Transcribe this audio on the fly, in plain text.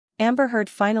Amber Heard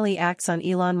finally acts on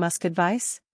Elon Musk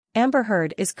advice? Amber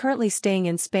Heard is currently staying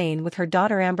in Spain with her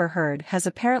daughter. Amber Heard has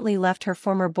apparently left her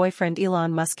former boyfriend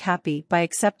Elon Musk happy by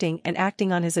accepting and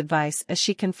acting on his advice, as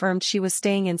she confirmed she was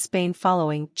staying in Spain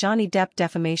following Johnny Depp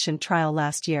defamation trial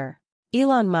last year.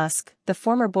 Elon Musk, the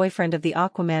former boyfriend of the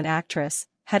Aquaman actress,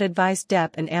 had advised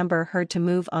Depp and Amber Heard to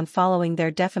move on following their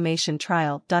defamation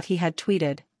trial.He had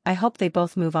tweeted, "I hope they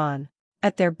both move on.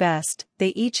 At their best, they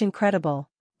each incredible."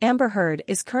 Amber Heard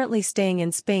is currently staying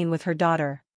in Spain with her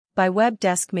daughter. By Web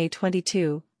Desk, May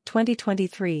 22,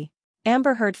 2023.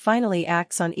 Amber Heard finally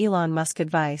acts on Elon Musk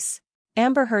advice.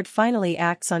 Amber Heard finally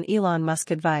acts on Elon Musk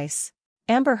advice.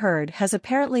 Amber Heard has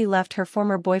apparently left her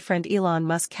former boyfriend Elon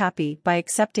Musk happy by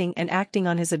accepting and acting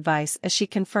on his advice, as she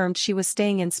confirmed she was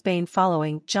staying in Spain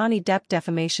following Johnny Depp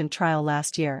defamation trial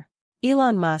last year.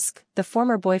 Elon Musk, the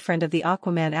former boyfriend of the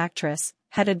Aquaman actress,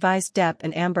 had advised Depp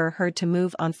and Amber Heard to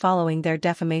move on following their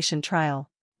defamation trial.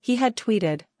 He had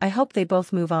tweeted, "I hope they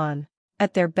both move on.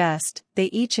 At their best, they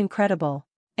each incredible."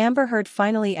 Amber Heard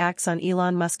finally acts on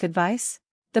Elon Musk advice?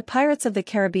 The Pirates of the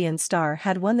Caribbean star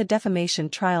had won the defamation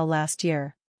trial last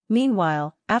year.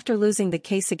 Meanwhile, after losing the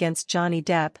case against Johnny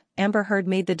Depp, Amber Heard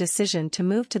made the decision to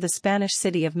move to the Spanish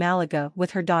city of Malaga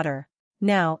with her daughter.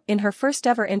 Now, in her first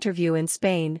ever interview in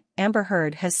Spain, Amber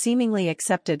Heard has seemingly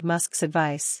accepted Musk's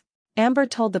advice. Amber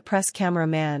told the press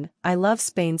cameraman, "I love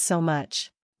Spain so much.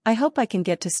 I hope I can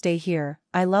get to stay here.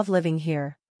 I love living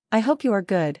here. I hope you are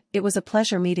good. It was a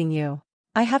pleasure meeting you.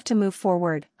 I have to move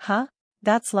forward, huh?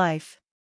 That's life."